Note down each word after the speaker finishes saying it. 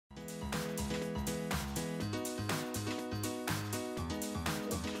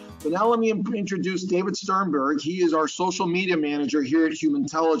But now let me introduce David Sternberg. He is our social media manager here at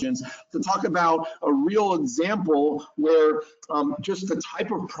Humantelligence to talk about a real example where just the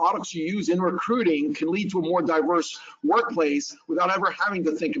type of products you use in recruiting can lead to a more diverse workplace without ever having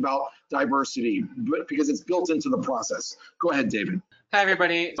to think about diversity, because it's built into the process. Go ahead, David. Hi,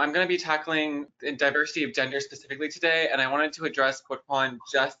 everybody. I'm going to be tackling diversity of gender specifically today, and I wanted to address what Juan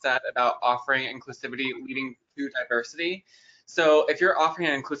just said about offering inclusivity leading to diversity. So if you're offering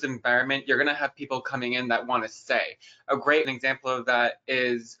an inclusive environment, you're going to have people coming in that want to stay. A great example of that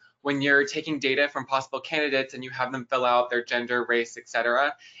is when you're taking data from possible candidates and you have them fill out their gender, race,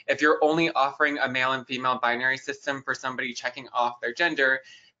 etc. If you're only offering a male and female binary system for somebody checking off their gender,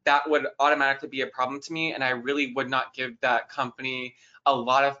 that would automatically be a problem to me, and I really would not give that company a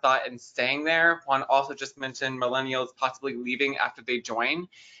lot of thought in staying there. Juan also just mentioned millennials possibly leaving after they join.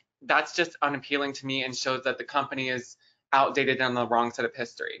 That's just unappealing to me and shows that the company is outdated and on the wrong side of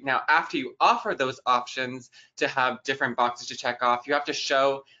history. Now, after you offer those options to have different boxes to check off, you have to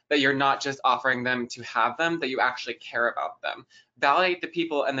show that you're not just offering them to have them, that you actually care about them. Validate the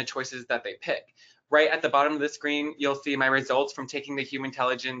people and the choices that they pick. Right at the bottom of the screen, you'll see my results from taking the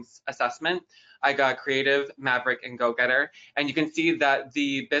Humantelligence assessment. I got creative, maverick, and go-getter. And you can see that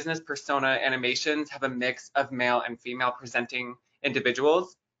the business persona animations have a mix of male and female presenting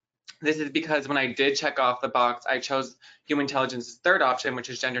individuals. This is because when I did check off the box, I chose Humantelligence's third option, which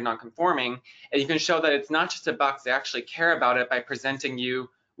is gender nonconforming. And you can show that it's not just a box, they actually care about it by presenting you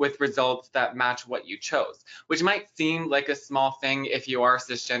with results that match what you chose, which might seem like a small thing if you are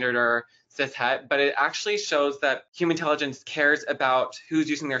cisgendered or cishet, but it actually shows that Humantelligence cares about who's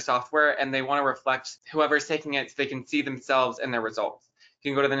using their software and they want to reflect whoever's taking it so they can see themselves in their results.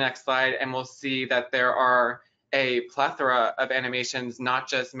 You can go to the next slide and we'll see that there are a plethora of animations, not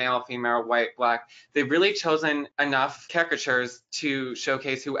just male, female, white, black. They've really chosen enough caricatures to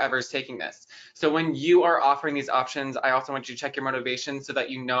showcase whoever's taking this. So when you are offering these options, I also want you to check your motivations so that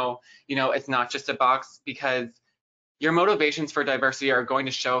you know it's not just a box, because your motivations for diversity are going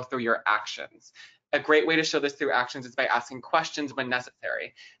to show through your actions. A great way to show this through actions is by asking questions when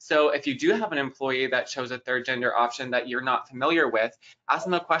necessary. So if you do have an employee that chose a third gender option that you're not familiar with, ask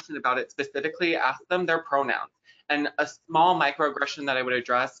them a question about it specifically, ask them their pronouns. And a small microaggression that I would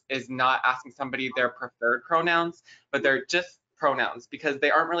address is not asking somebody their preferred pronouns, but they're just pronouns, because they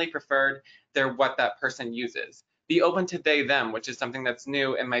aren't really preferred, they're what that person uses. Be open to they, them, which is something that's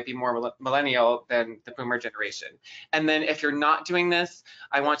new and might be more millennial than the boomer generation. And then if you're not doing this,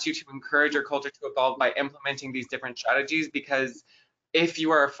 I want you to encourage your culture to evolve by implementing these different strategies, because if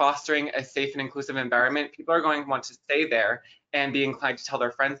you are fostering a safe and inclusive environment, people are going to want to stay there and be inclined to tell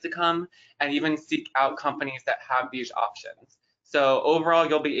their friends to come and even seek out companies that have these options. So overall,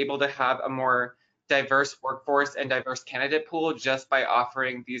 you'll be able to have a more diverse workforce and diverse candidate pool just by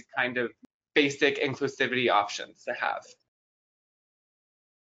offering these kind of basic inclusivity options to have.